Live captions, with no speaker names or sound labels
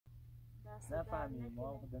نفهمیم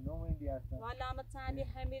ما خود نومیدی هستن والا متعلی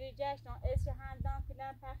همیری جشن ایش هندان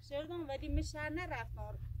فیلم پخش شدن ولی مشهر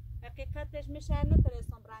نرفتن حقیقتش مشهر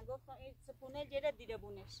نترسم برن گفتم این سپونه جره دیده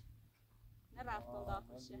بونش نرفتن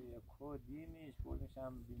داخلشه کو دیمیش بودش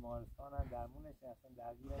هم بیمارستان هم درمونش اصلا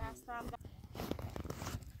درگیر هم دستم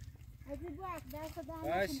هزی بوک دست دارم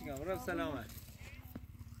باشیگم رو سلامت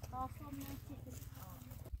آفام نسید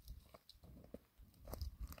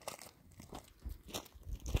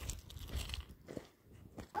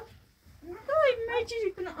ما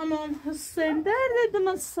چیزی کنم امان حسین درد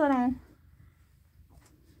من سرم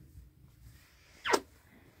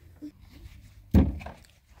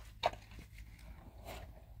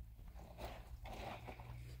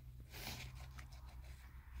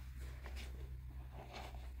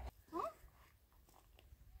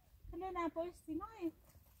نه پای سینای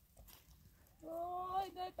وای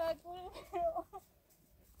دای تکوی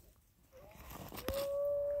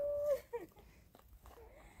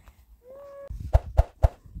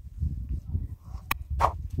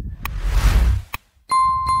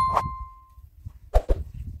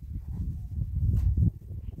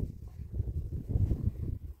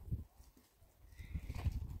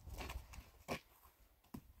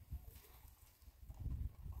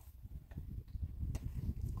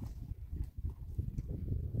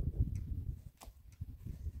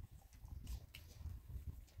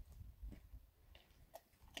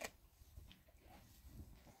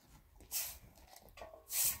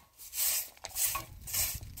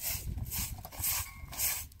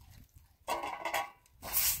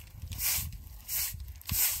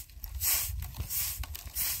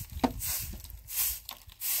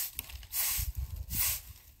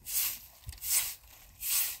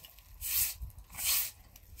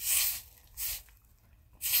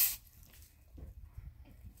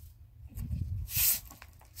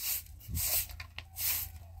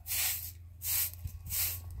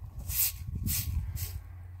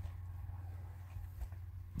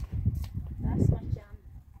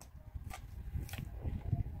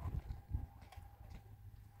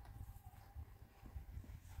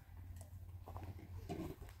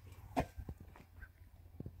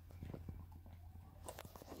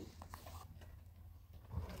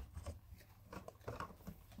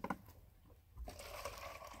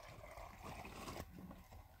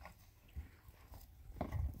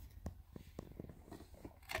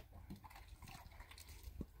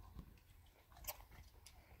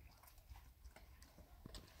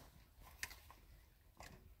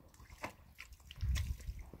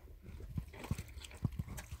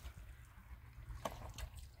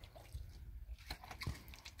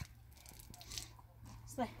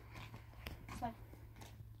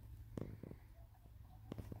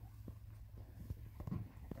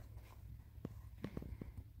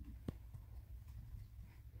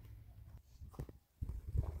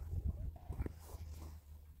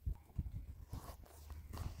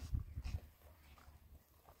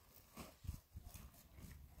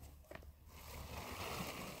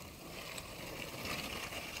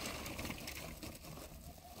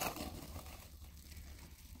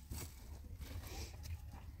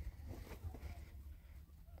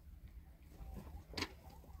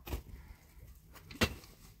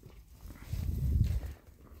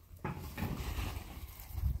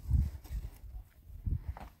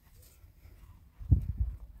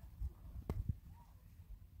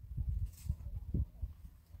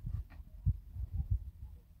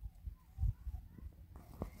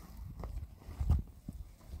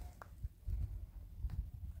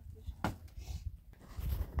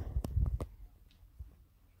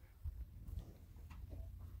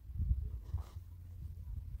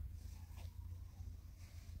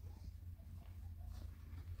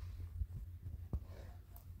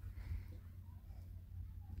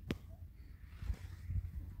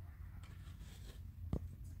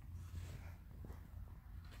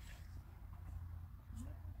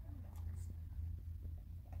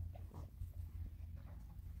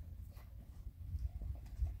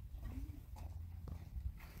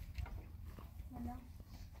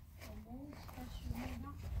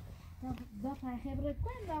Da kan je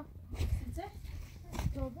gebruiken dan.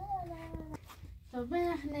 Tobbe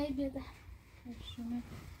nee bده.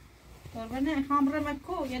 تربه نه خامره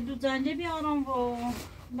مکو یه دو زنجه بیارم و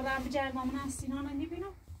برام بجردم من از سینا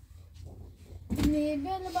نمیبینم Nee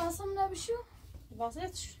ben basam نبشو.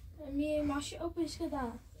 باسش می ماشی اوپش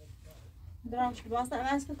کردم. درامش که باسه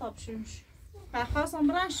عوض که تابشونش خواستم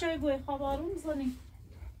برن شای گوی خوابارون زنی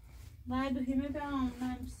نه دو همه بیام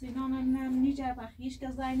نه سینا نه نیجه بخیش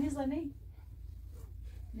که زنی زنی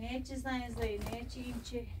نه چی زنی زنی نه چی این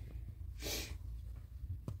چی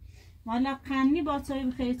والا قنی با چای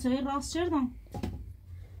بخیر چای راست شدم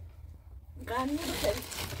قرنی بخیر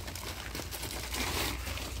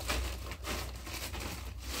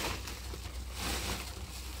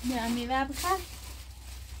بیا میوه بخیر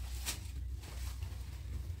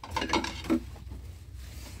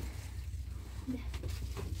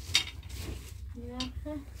میوه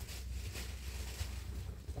بخیر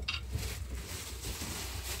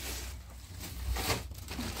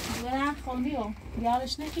برم خونی رو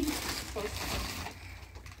بیارش نکنی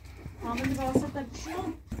آمدی براسط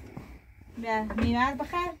بشون بیا میوه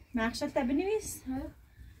بخیر نقشت بنویس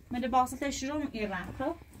مده باسط شروع ایران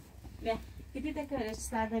خب بیا گیتی تکرارش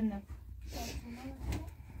ساده نه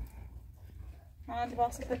آمدی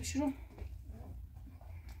باسط بشون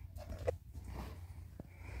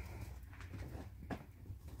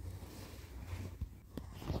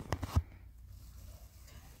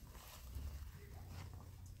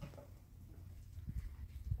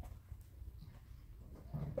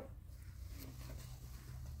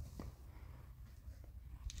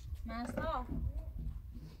Masa,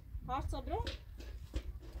 har sabro?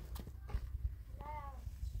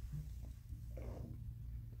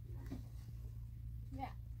 Ja.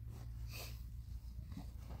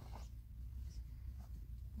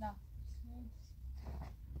 لا.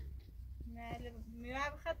 نه میوه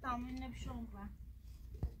بخواد تامین نبشون کن.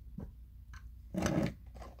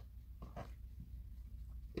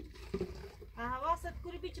 حواست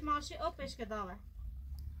کوری بیچ ماشی آبش کداوه.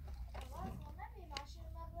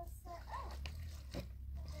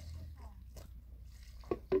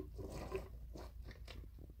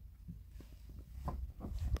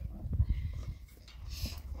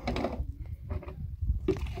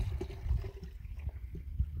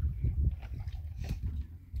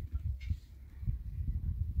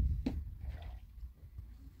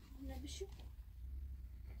 نبشو.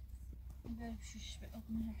 نبشوش به آب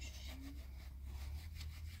نبشوش.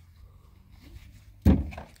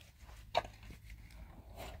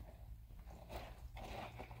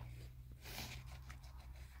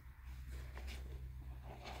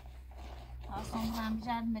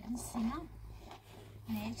 Sonra bir medin Sina.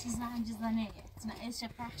 Ne çizen cizane. Ne eşe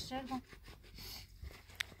pahşerden.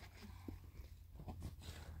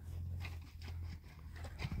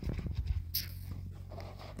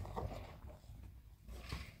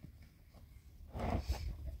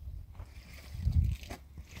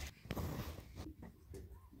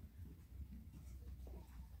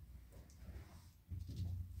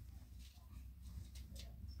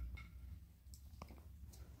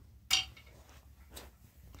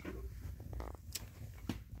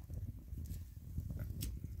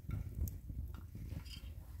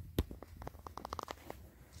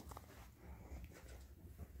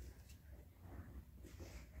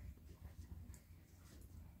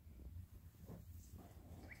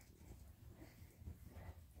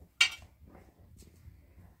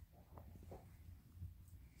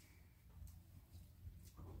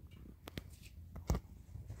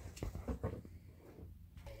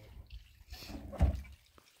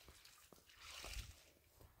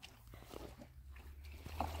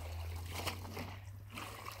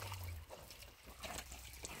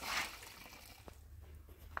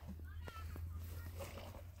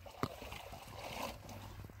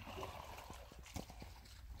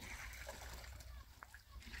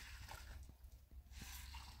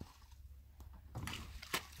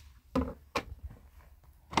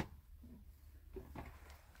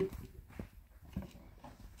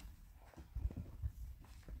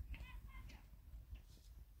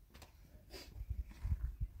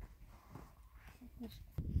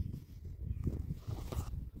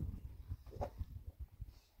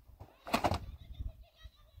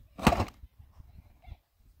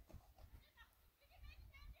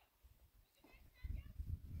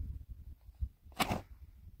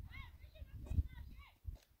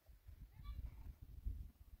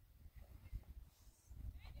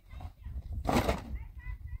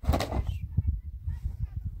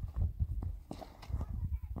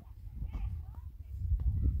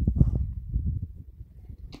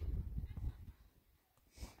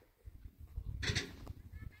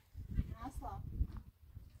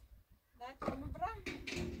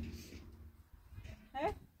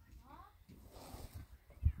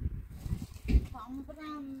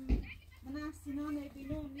 من سینا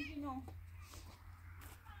نبینو میبینو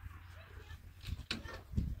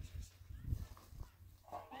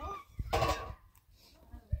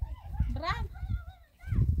برام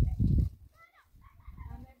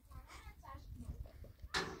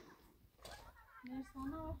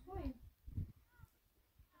مرسانا خوی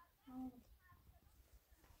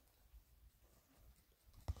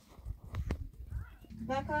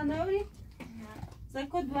دکا تا نوری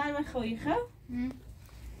زکو دوار بخوی خب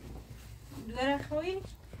دوار خوی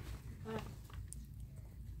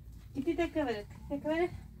ایتی تکبره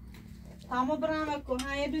تامو برام اکو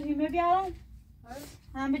های دو هیمه بیارم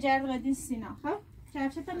هم بجرد بدین سینا خب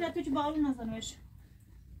چرچه تا بیا تو چه بالو نزنوش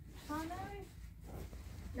تا نوری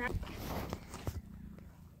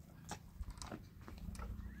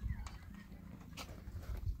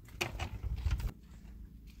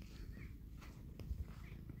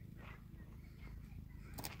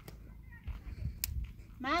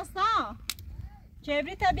مستا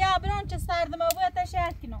چبری تا بیا برون چه سرد ما باید تا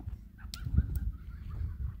شهر کنم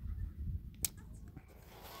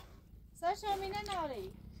سر شامینه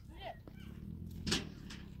ناری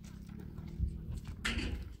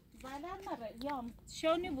زلال مره یا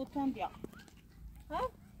شونی بوتون بیا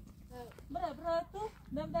ها برا تو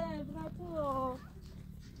دم برا تو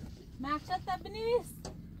مقصد تا بنویس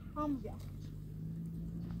هم بیا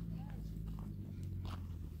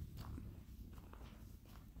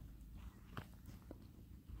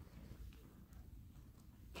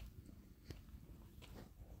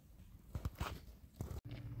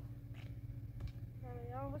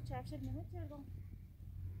چفشت نمی‌کردم.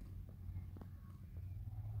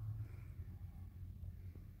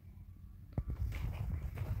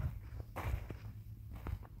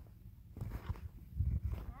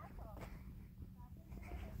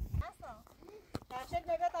 چفشت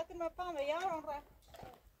نگاه تا که مپام یارم را.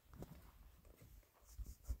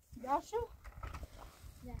 یاشو؟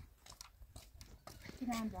 نه.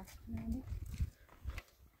 اینم جا.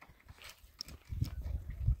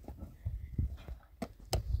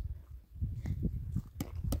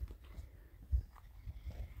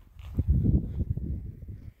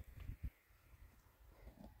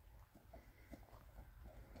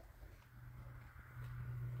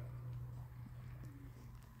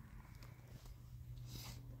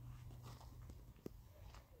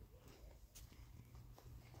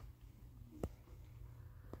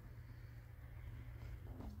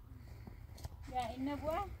 Ya ini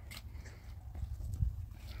buah.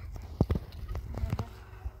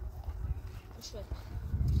 شد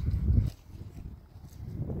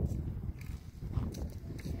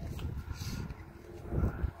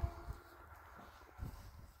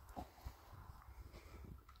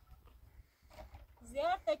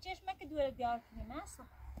زیاد تا چشمه دوره دیار کنی ماسا نه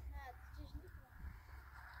چشم نیست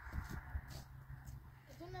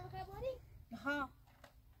تو نمیخوای باری؟ ها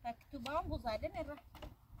tak tu bambu zade nera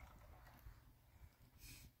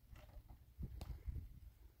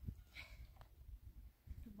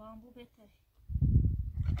tu bambu beter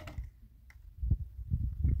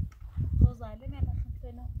ko zade nera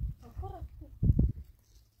khantena okora tu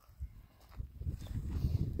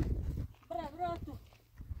bra tu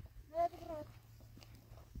bra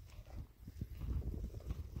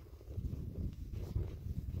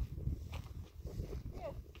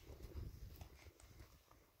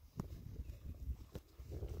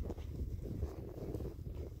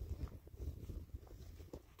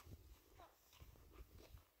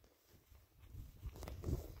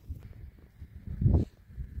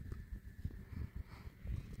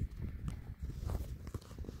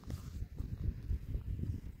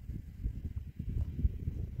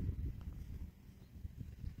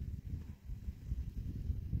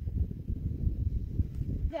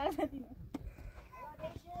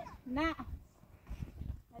نه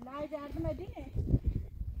الان جرد مدینه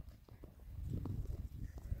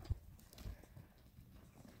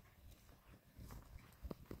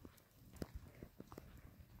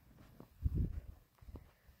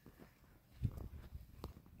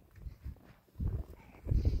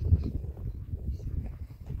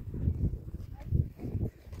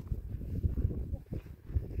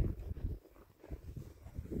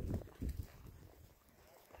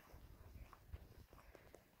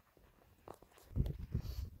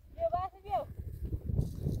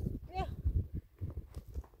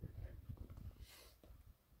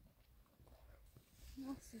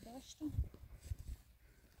داشتم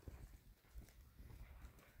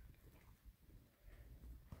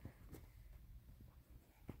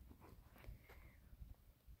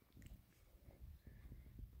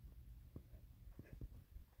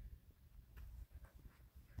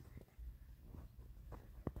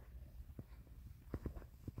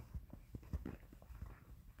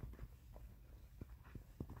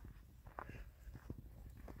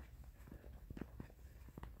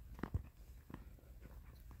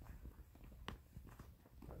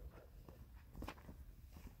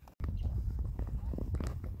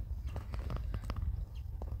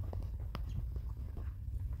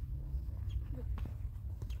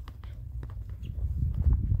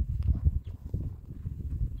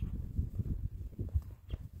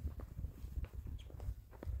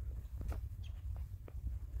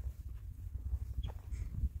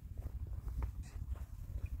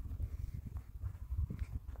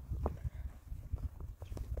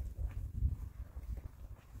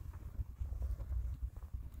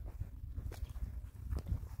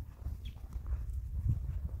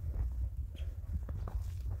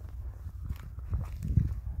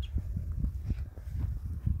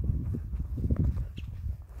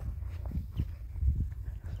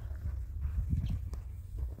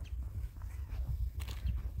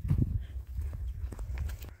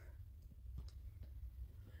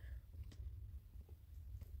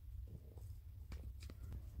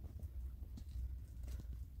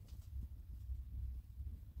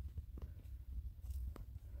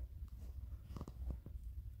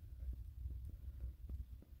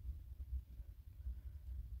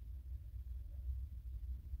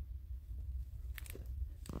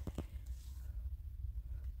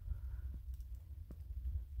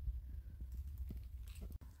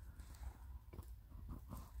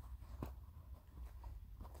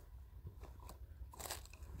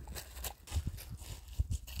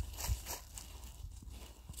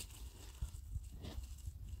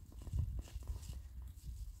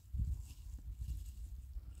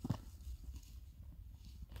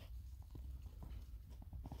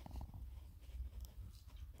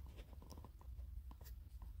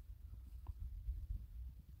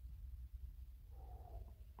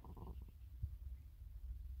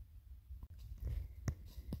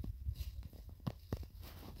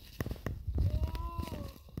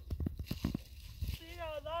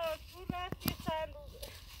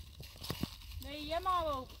یه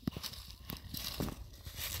ما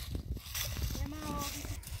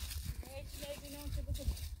هیچ نبینم که بگم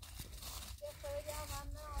یه خیلی هم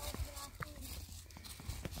نه آقا برخیم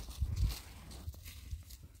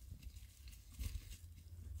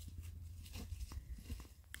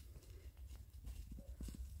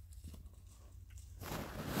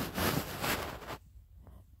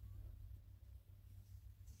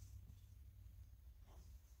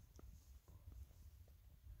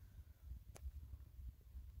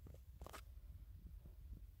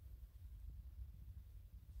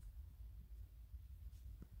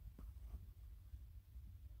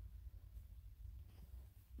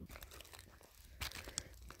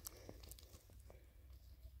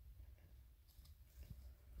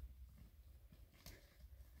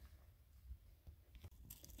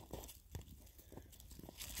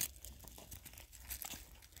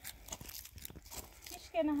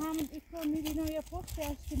که نه همون ایکو میبینم یا پخت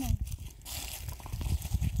هستی نه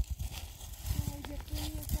یه کنی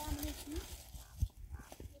یه کم هستی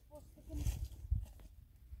یه پخت کنی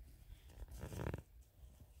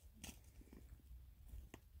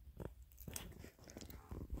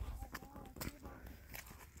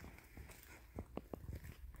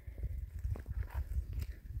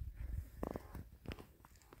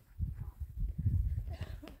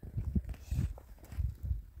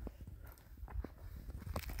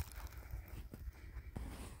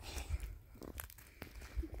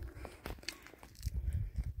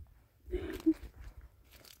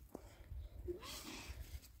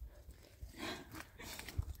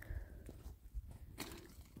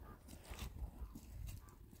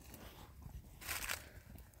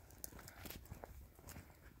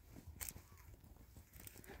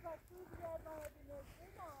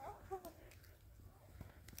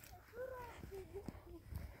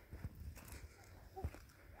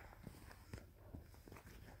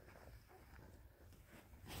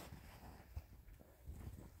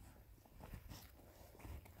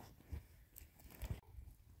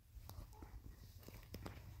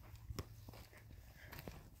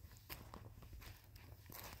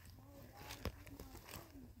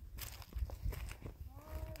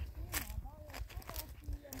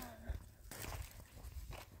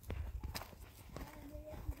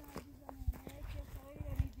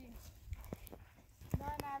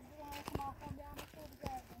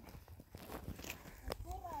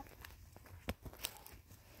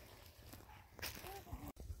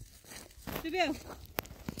Subiu.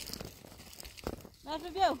 Não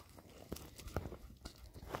subiu.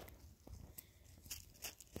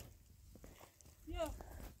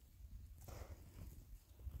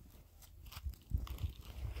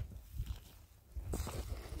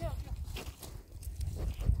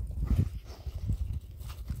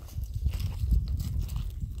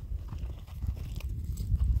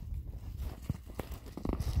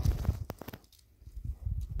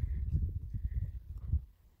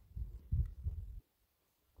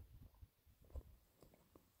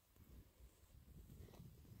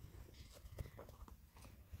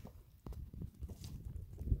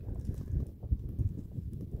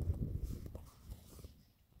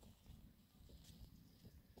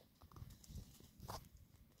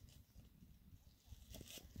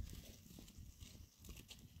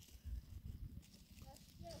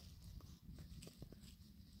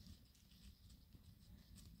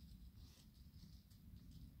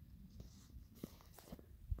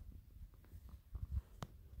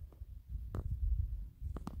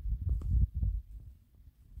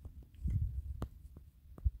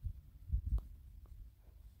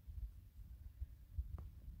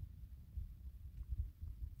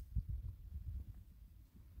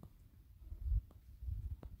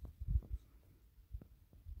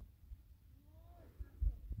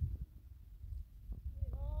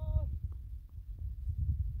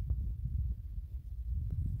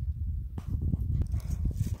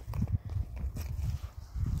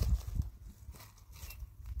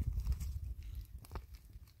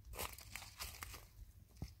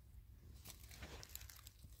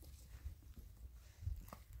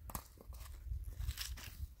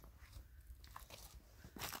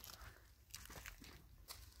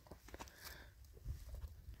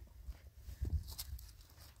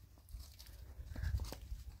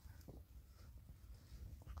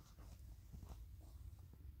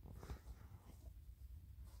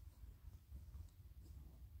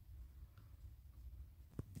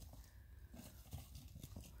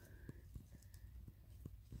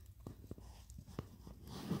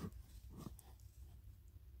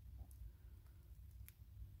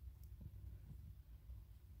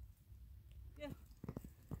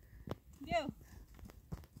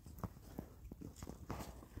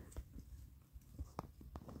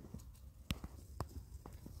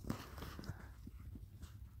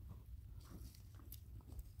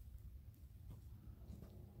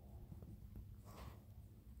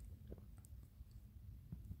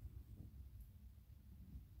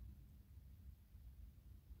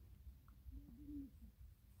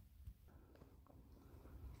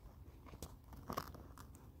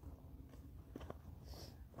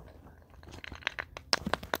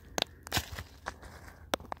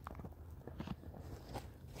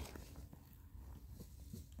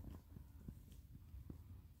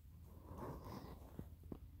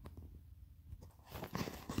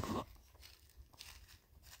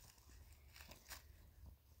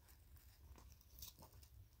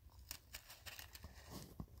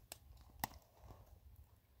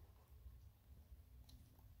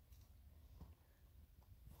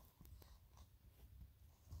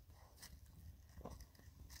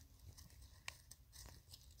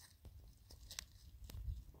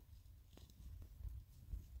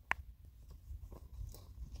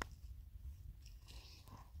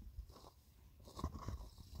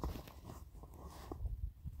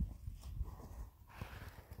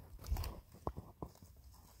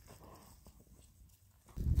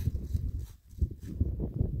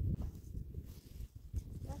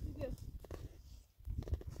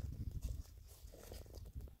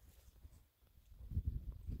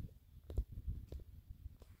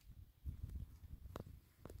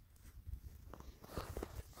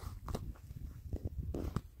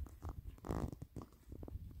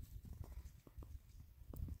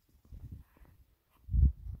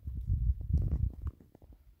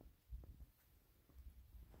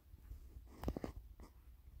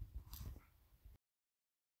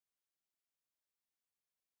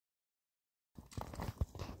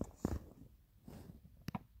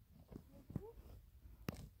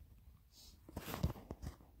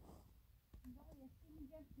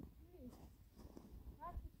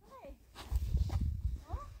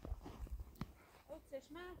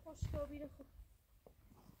 چشمه خوشگابی رو خوب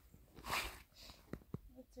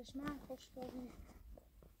چشمه خوشگابی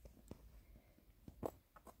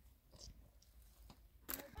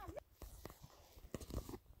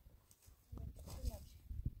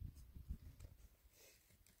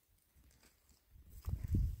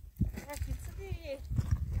رفتی چه دیگه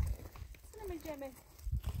چه نمیجمه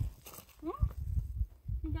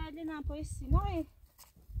این گرده نپای سینای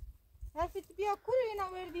رفتی بیا کوری اینا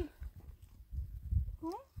بردی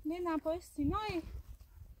نه نپای سینای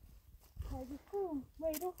هایدی کو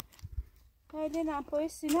ویرو هایدی نپای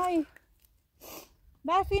سینای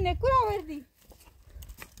برفی نکور آوردی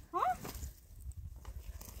ها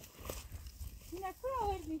نکور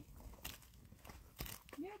آوردی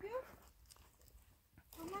بیا بیا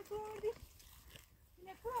نکور آوردی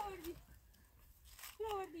نکور آوردی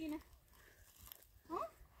کور آوردی اینه ها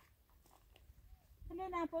نه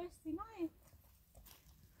نپای سینای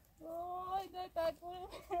وای دای تکور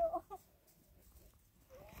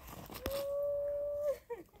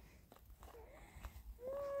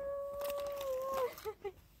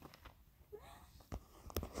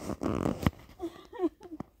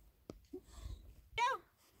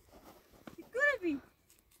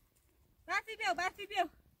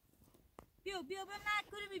بیا نه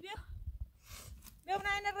کوری بیا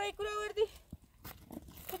نه اینه روی کور آوردی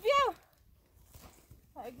تو بیا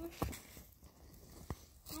هایگو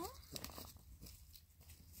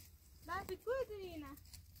برفی کوی داری اینه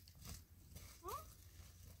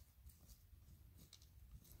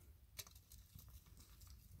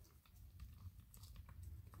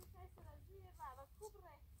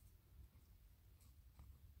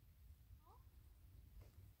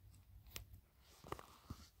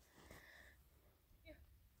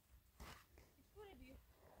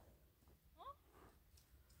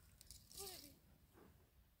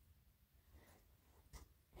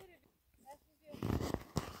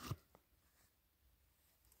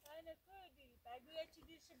بگویا چی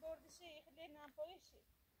دیرش بردشه خیلی نپایشه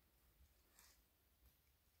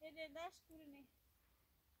خیلی دشت کرونه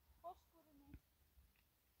خوش کرونه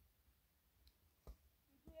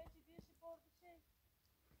بگویا چی دیرش بردشه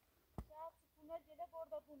شاید سکونه جله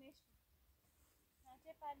برده بونش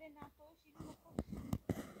نچه پله نپایشه اینو خوش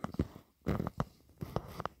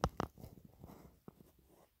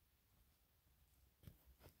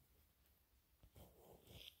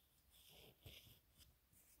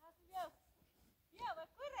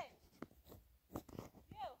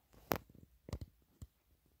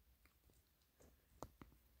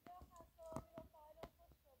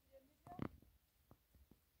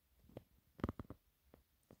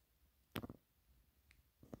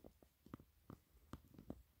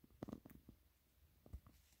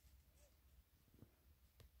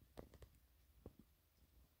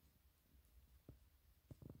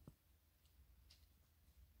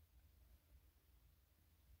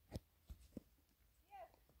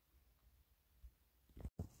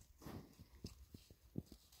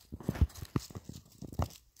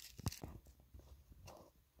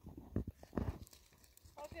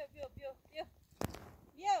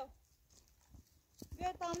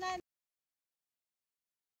بیا تامنه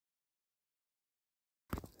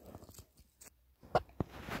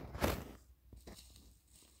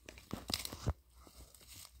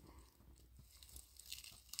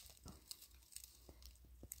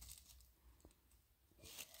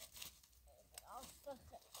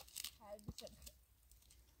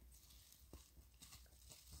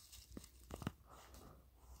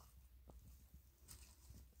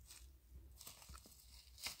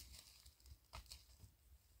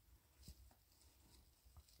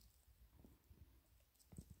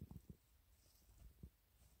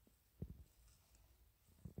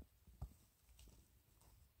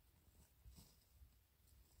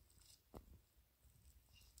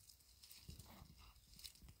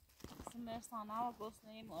مرسانه و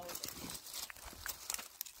گسنه مورد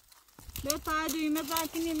به تا دویمه زن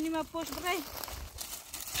کنیم نیمه پشت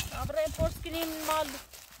برای پشت کنیم مال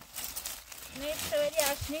نیست سوری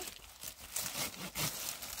اشنی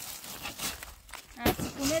از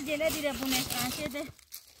سکونه جله دیره بونه کنشه ده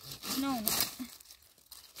نه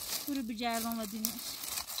کورو بجردم و دینش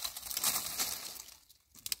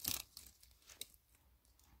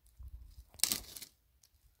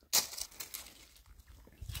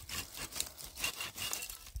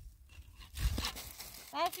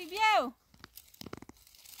برفی بیاو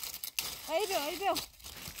ای بیاو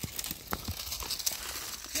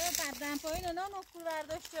پردن پایین و نه کور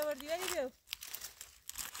برداشته وردی ولی بیاو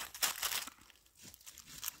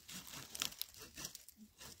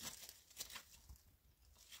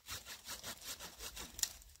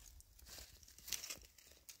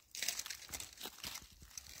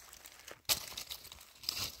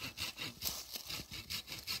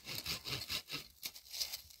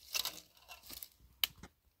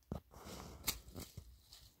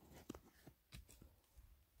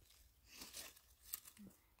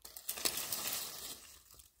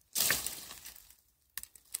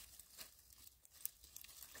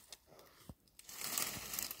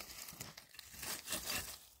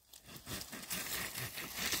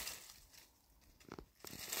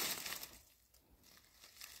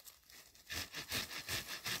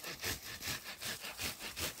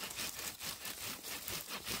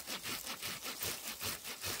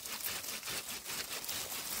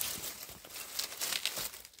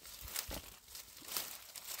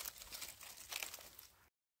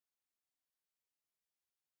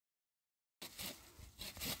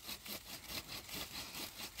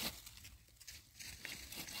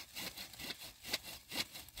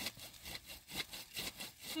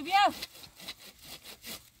بیا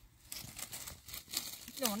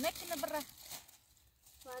لو نکنه برا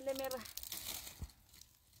ولی میره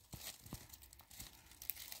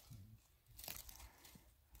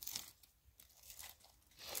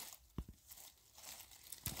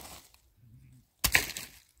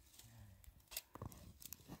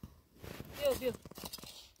بیا بیا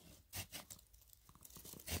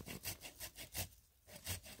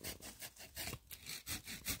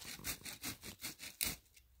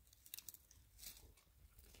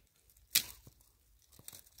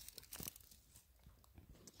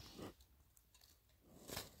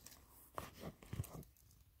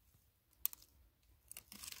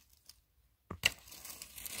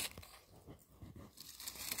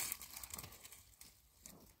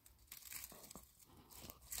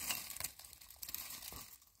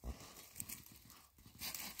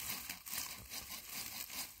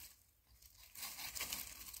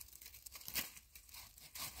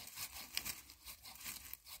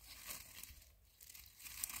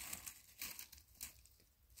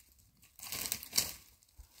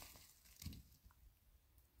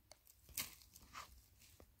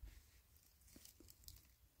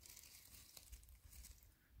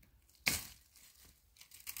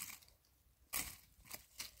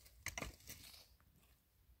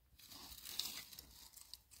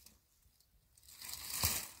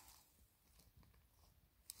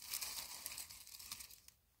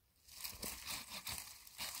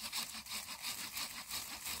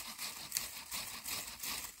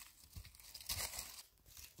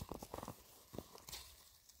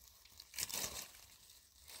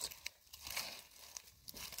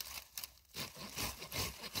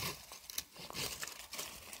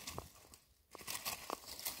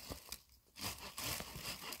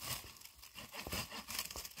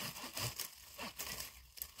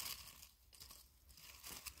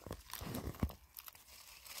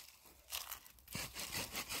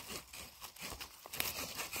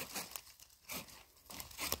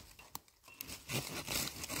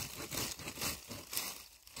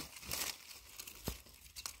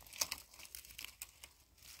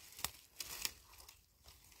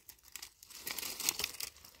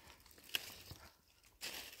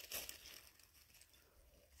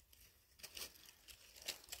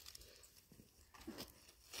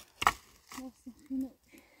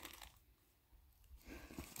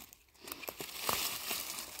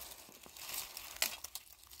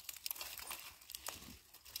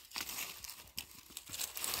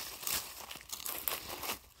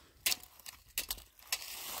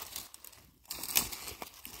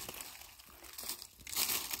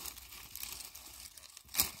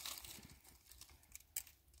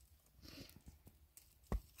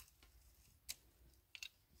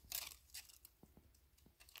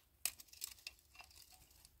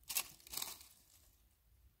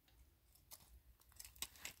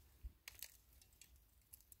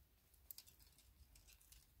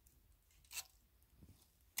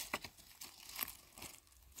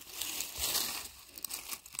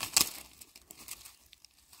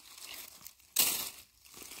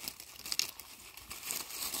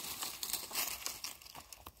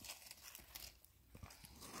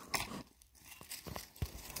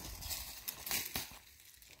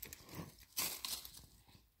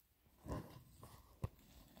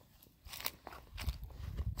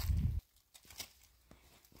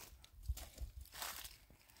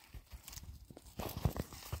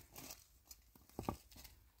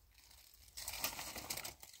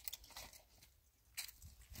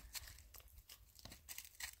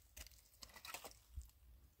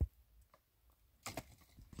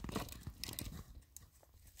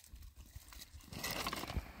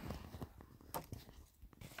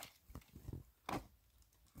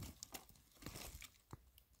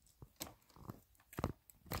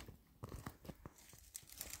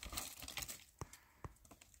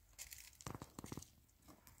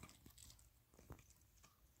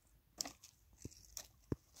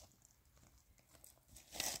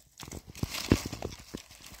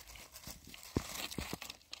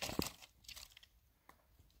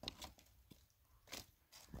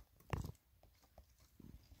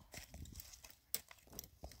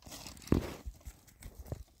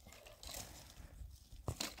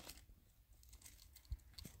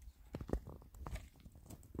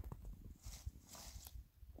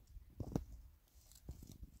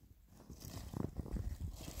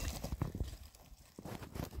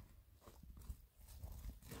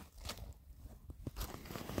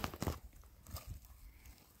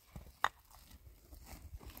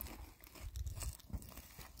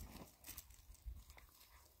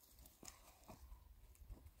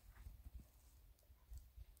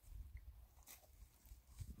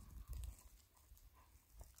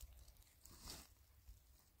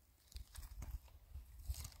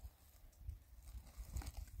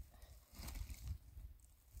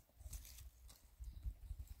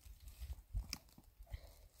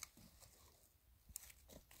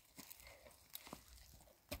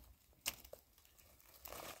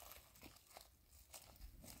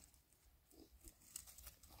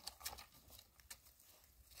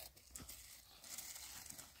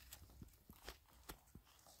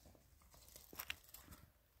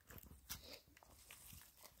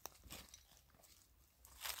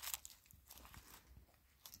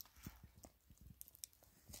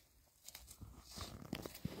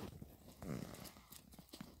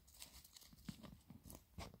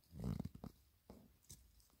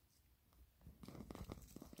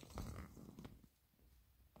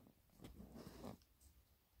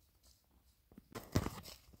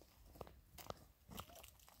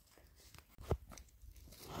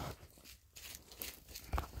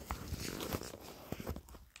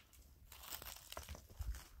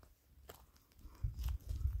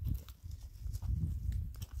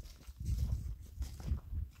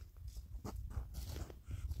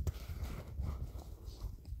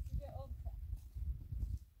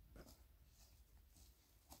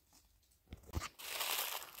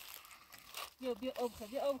بیا بیا آب خور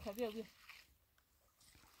بیا آب خور بیا بیا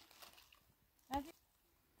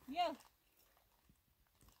بیا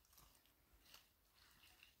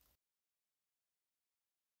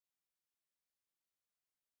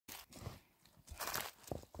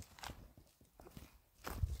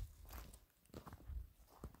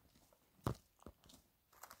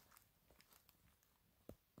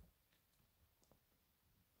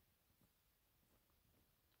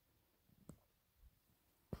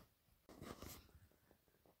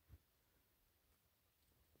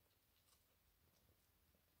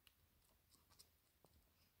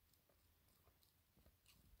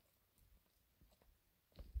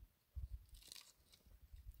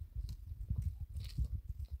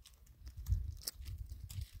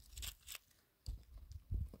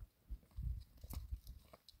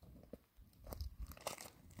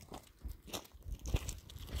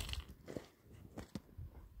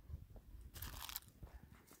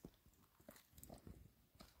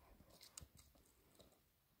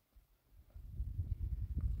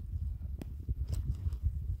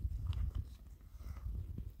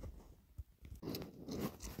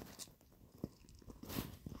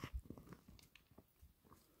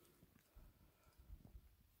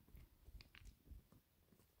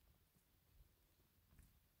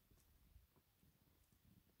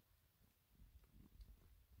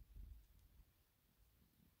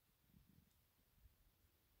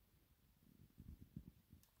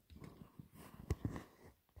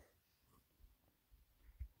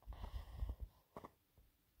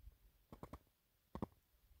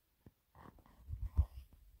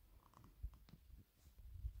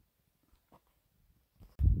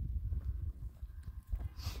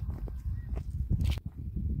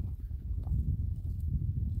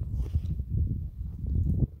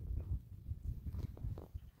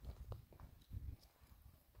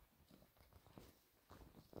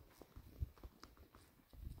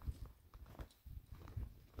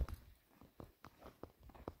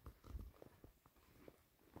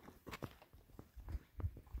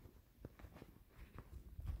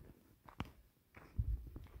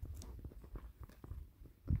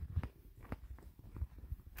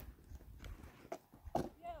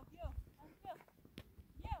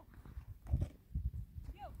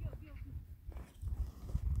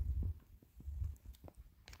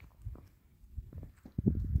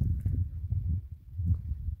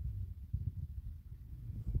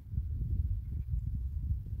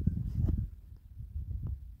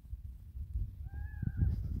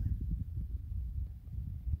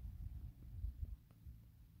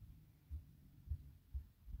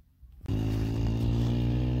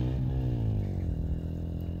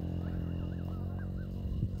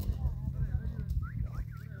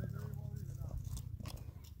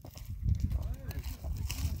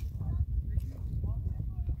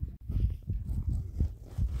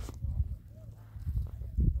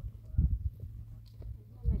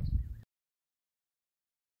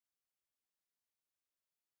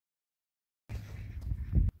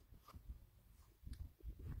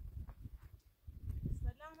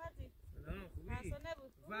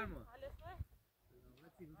بفرما.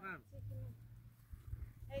 سلامتی بفرما.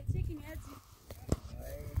 چی کنی عزیز؟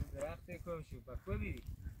 درخت کم شو بکوبی.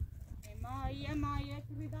 ما یک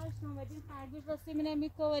روی داشتم ودین خرگوش راستی منه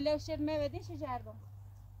میکو ولو شرمه ودین شجردم.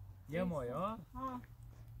 یه ماه ها؟ ها.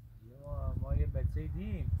 ما یه بچه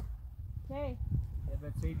دیم. کی؟ یه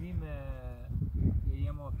بچه دیم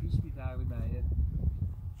یه ماه پیش بی تقریبا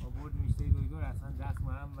ما برد میشته دکتر اصلا دست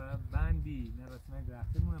مرم برای بندی نه رسمه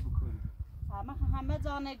درخته مونه بکوبی. همه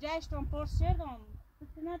جانه جشتم پرس شدم.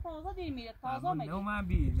 نه تازه دیر میره تازه میگی. نه من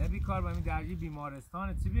بی نه بیکار با می درجی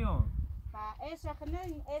بیمارستان چی بیام؟ ایش خنن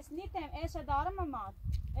ایش نیتم ایش دارم مات.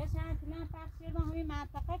 ایش هم پخش شدم همین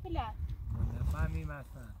منطقه کلا. نفهمیم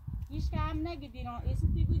اصلا. هیچ که هم نگیدیرم ایش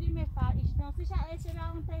تی بودیم ایشناسیش ایش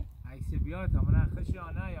راون تی. ایش بیا تا من خشی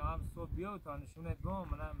آنه یا هم صبح بیا تا نشونت بام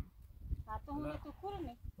منم. حتی اون تو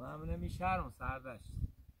کورنی. من نمیشرم سردش.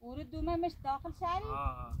 اون دومه مش داخل شهری.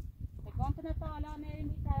 بگم تو نتالا نریم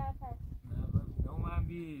این طرفه. نه من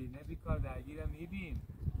بی نه بیکار درگیرم میبین.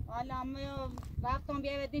 والا من رفتم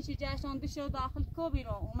بیا ودین شی جشن دشو داخل کو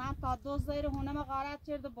بیرون اومد تا 2000 هونم غارت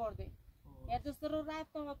کرد برده. یه دوست رو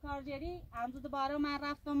رفتم و کارگری اند دوباره من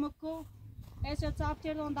رفتم کو ایش چاپ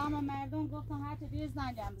کردم دام مردم گفتم هر چه دیگه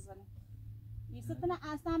زنگم بزنه. ایستن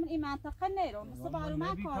اصلا این منطقه نیرم مثل بارو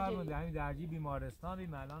من کارگری. من درجی بیمارستان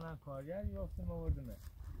بیم الانم کارگری گفتم آوردم.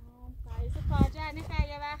 کاریس کارگر نه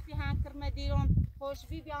یه وقتی هم کرم دیرم خوش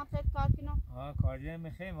بی بیام فکر کار کنم. کارگر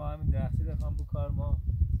میخوام ما همین درختی بخوام بو کار ما.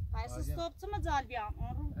 پس صبح تو مزال بیام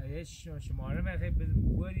اون رو. ایش شماره میخوای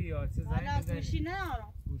بوری یا چه زنگ بزنی؟ گوشی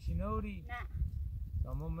ندارم. گوشی نوری؟ نه.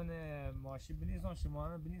 تمام من ماشی بنیسان شما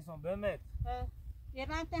رو بنیسان بمت یه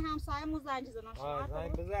رنگ همسایه مو زنگ زنم شما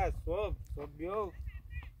زنگ بزن صبح بیو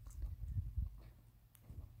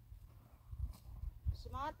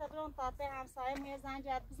شما تبرون تاته همسایه مو یه زنگ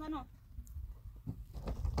بزنم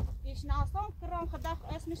پیشناسان کرم خدا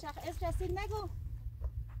اسمش رسید نگو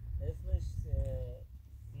اسمش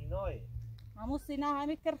سینای همون سینا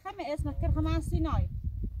همی کرخمه اسم کرخمه سینای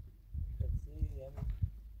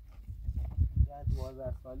یه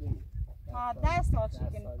 12 سالی 10 سال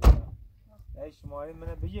چکنی ای شماره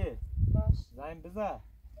منو بگه باش زنگ بزن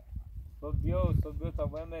صبح بیو تا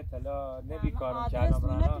بایم اطلاع نبیکارم آدرس کردم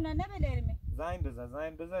مونتونه نبلیرمی زنگ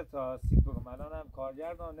بزن تا سید بگم الان هم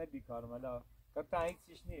کارگردان نبیکارم الان کتا هیچ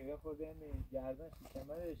چیش نی یه خود همی گردن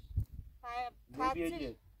شکمرش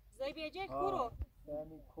زی بیجه کورو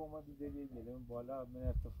یعنی کوما دیده بیجه بالا من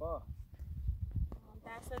ارتفاع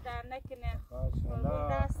دست در نکنه خواهش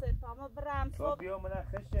دست تامو برم صبح بیو من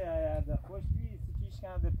خشه خوش بی سکیش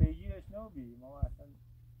کنده پیگیرش نو بی ما اصلا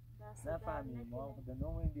نفهمیم ما خود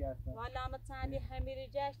نومدی هستن والا متعلی همیری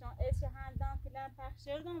جشن ایش هندان فلان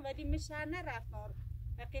پخشردم ولی مشهر نرفتم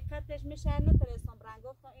حقیقتش مشهر نترستم برنگ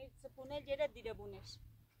گفتم این سپونه جره دیده بونش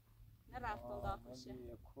نرفتم داخلش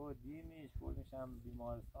دیمیش بودش هم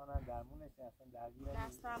بیمارستان هم درمونش اصلا درگیر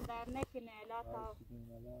دستم در نکنه الا تا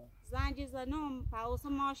زنگ زنم پاوس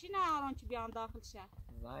ماشین آران چی بیان داخل شهر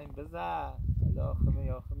زنگ بزن الا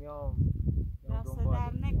خمیام دست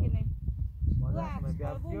در نکنه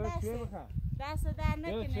دست در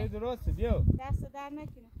نکنه چه درسته بیو دست در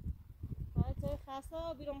نکنه تو خسته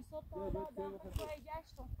بیرون صبح تا داخل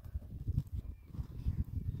گشتم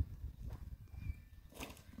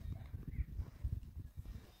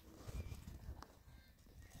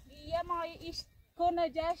یه ماه ایش کنه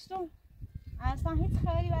جشتم اصلا هیچ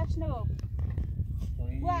خبری بهش نبود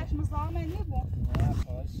باش مزامن نبود نه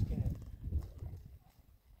خواهش کنه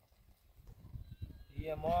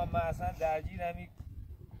یه ماه من اصلا درگیر همی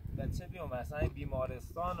بچه بیام اصلا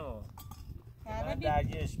بیمارستان و من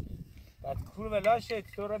درگیرش بعد کور ولاشه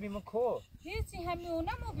تو را بیمون کو هیچی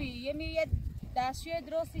همیونه مو بی یه دستشوی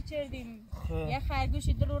درستی چردیم یه خرگوش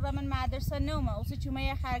دلو را من مدرسه نومه اوسه چومه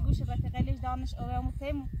یه خرگوش رتقلش دانش اویامو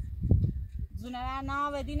تیمو زونه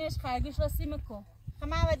نا و دینش خرگوش رسی میکن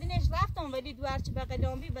من و دینش رفتم ولی دوارچه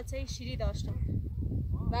بقیدام بی بچه شیری داشتم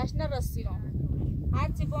بهش نرسیدم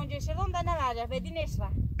هرچی گنجه شدم ده نورده و دینش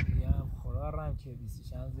رفت خورا رم که بیسی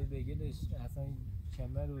شنزه بگیرش اصلا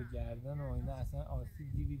کمر و گردن و اینا اصلا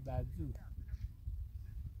آسیب دیدی بدزود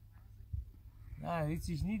نه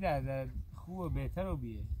هیچیش نی در خوب و بهتر رو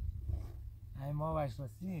بیه همین ما وش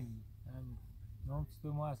رسیم نام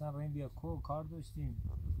تو ما اصلا ریم بیا کار داشتیم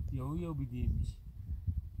یهو بیدیمش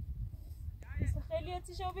خیلی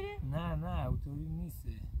هتیش رو بیره؟ نه اوتوری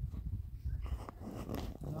نیسته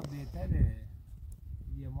اینا بهتره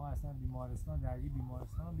یه ما اصلا بیمارستان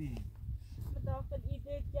بیم داخل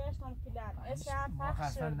ایده گشتم فیلن اشم ما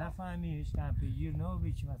اصلا نفهمی هیچ پیگیر نو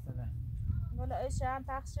بیچ مثلا والا اشم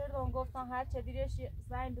پخش شدم گفتم هر چه دیرش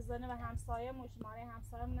زنگ بزنه و همسایه شماره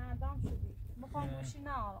همسایه ندام شدی میخوام گوشی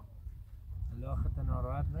نارم الله خط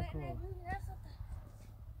ناراحت نکن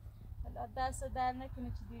حالا دست در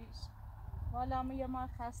نکنه چی دیریش والا من یه ما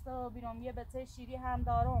خسته و بیرم یه بچه شیری هم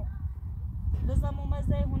دارم لازم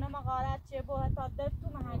اومزه هونه مغارت چه با تا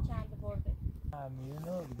دفتون هم چند برده میره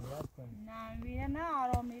نه بیاد کنی نه میره نه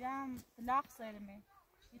آرام میرم لاخ سرمه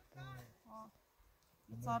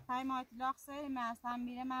 4-5 ماه لاخ سرمه اصلا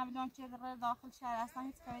میره مبلون چه داخل شهر اصلا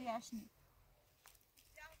هیچ کاری اشنی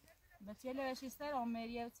بچه لبشی سر و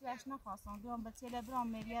مریه بچه بهش نخواستم بیام بچه لبرام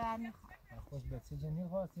مریه بر میخوام خوش بچه جنی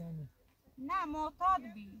خواست یعنی نه معتاد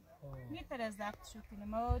بی میتره زخت شو کنه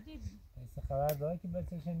مودی بی ایسا خبر داره که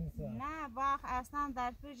بچه شنیسه نه باخ اصلا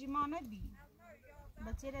در فرجی ما نبی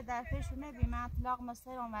بچه رو در فرشو نبی من اطلاق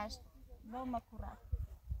مسترم وش لو مکورت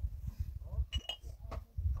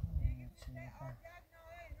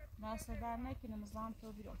دست در نکنه مزام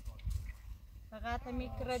تو بیرون فقط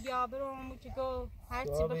میکره بیا برون که گو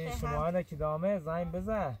هرچی بخیر شما هنه که دامه زنگ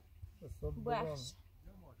بزن باش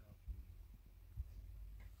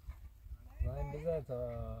زنگ بزن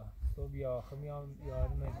تا صبح یا آخه میام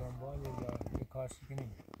یاریم دنبال یا کارشی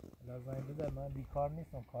کنیم زنگ بزن من بیکار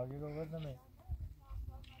نیستم کاری رو بزنه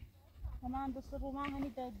من دوست رو من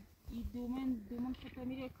همی دومن خطه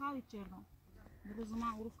میره کاری چردم بروز من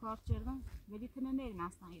او رو کار چردم ولی تمه میریم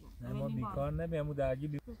اصلا ای رو نه ما بیکار نمیم او درگی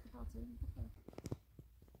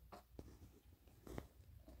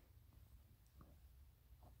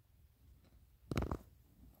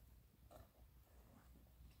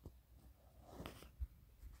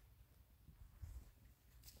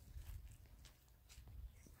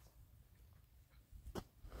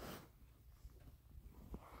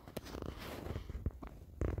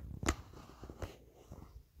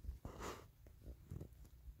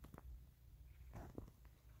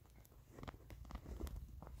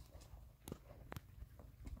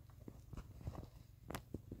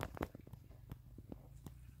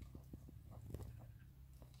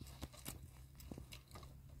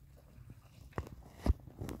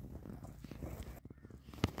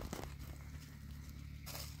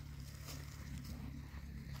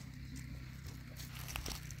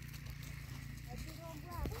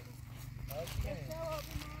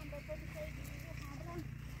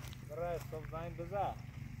برای صبح زنگ بزن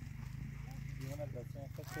دیونه بچه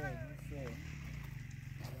خطه نیسته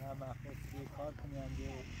نه مخوص یه کار کنیم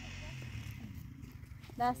دیو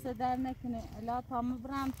دست در نکنه الا تا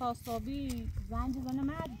مبرم تا صابی زنگ بزنه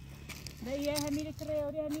مرد به یه همیره که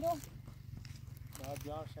ریاری همیره شاید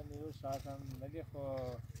جان شمیرو شاید هم نگه خو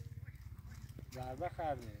ضربه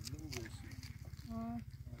خرده نمیگوشی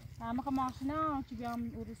همه که ماشینه که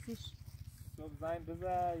بیام ارسیش صبح زنگ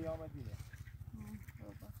بزن یا مدینه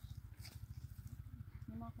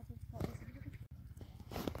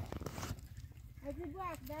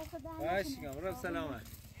باشیم برو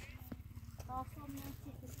سلامت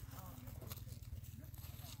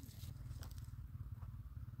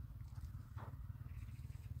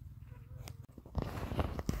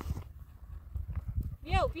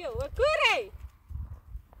بیو و کوره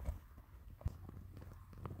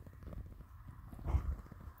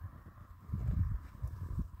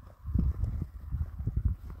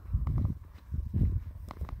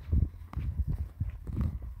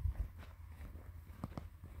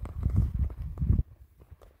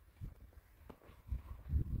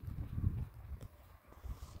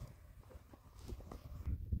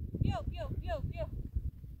بیو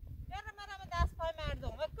برم دست پای مردم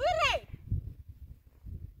و کوره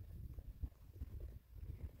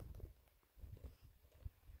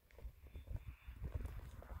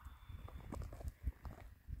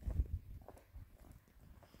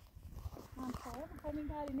من خواهد خواهیم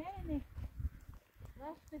داری نه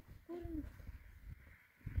رشت کوره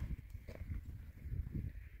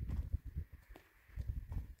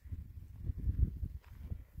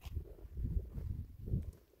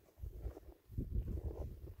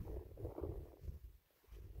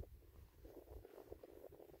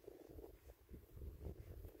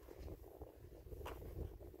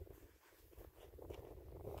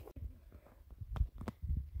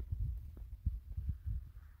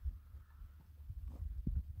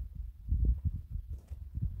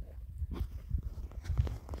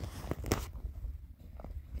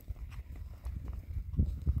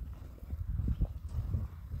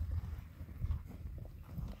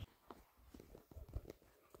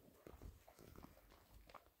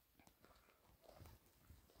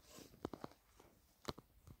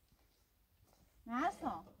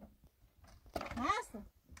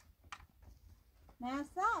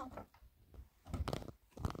ناسا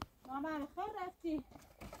ماما خیر رفتی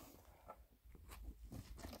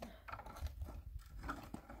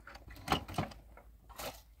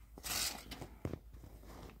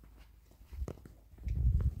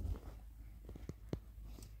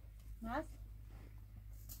ناس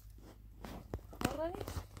خورانی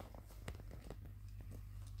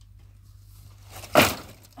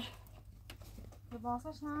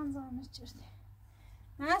لباسش هم زنش چرتی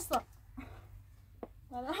ناسا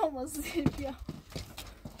Vamos Silvia.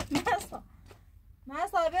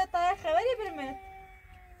 Massa, vê tá خبری برمه.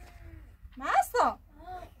 Massa.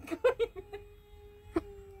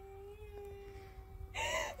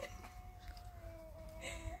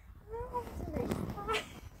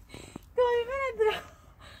 کوی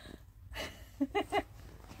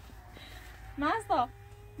من Massa.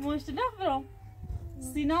 مشتلق برام.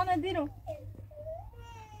 سینا ندیرم.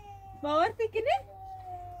 باور تکنی؟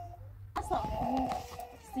 Massa.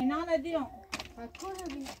 سینا ندیرم فکر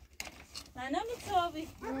بی من نمیتوابی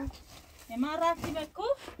ما رفتیم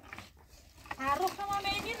کوف هر روز ما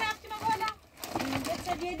میبین رفتیم بالا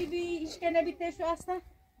بچه بیادی بی ایشکنه بیتشو اصلا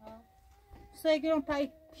سایگرم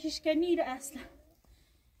پای ایشکنی رو اصلا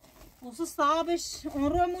واسه صاحبش اون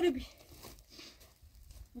رو موری بی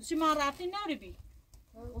واسه ما رفتیم نوری بی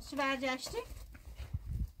واسه برجشتیم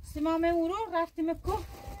سیما می اون رو رفتیم کوف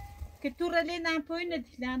که تو رو لیندن پای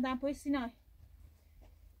ندی لیندن پای سینای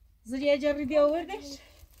زریه جری دی آوردش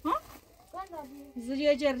ها؟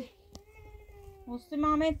 زریه جری واسه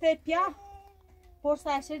مامن تپیا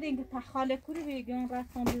پرسش دین که تخاله کوری بیگم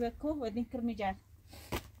رفتم بیوکو و دین کرمی جر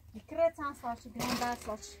دیکره چند سالش بیان 10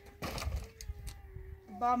 سالش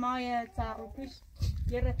با مای تعرفش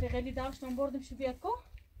یه رفیقلی داشتم بردم شو بیوکو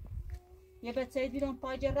یه بچه دیدم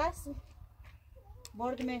پاج رس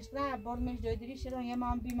بردمش جای شدم یه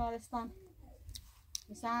مام بیمارستان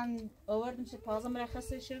مثلا آوردمش تازه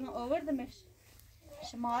مرخصی شدم آوردمش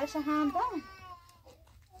شمارش هم دام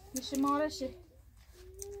شمارش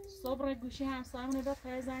صبر گوشی همسایمون داد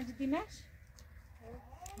پای زنگ دیمش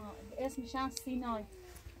اسمش هم سینای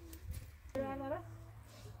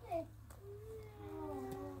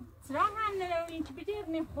سرا هم نرو این که بدیر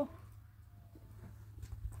نمیخو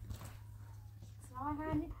سرا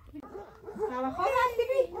هم نرو خواهد رفتی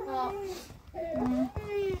بی؟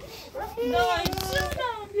 دای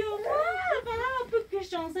جونم بیا برام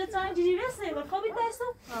بکشم شانسه چند چیزی رسه و خوابی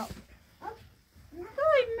دستم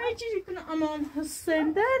دای من چیزی کنم امان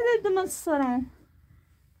حسین درد من سرم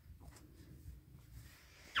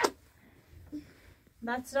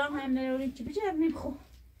بچرام هم نروری چی بچه میبخو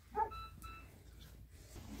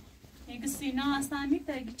اگه سینا اصلا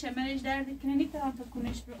میتره اگه چمنش دردی کنه نیترم تا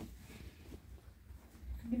کنش برو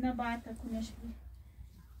بینا باید تا کنش برو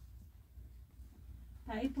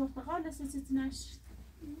تا ای پرتقال دسته چیزی نشد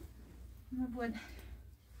ما بود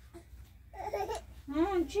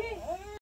چی؟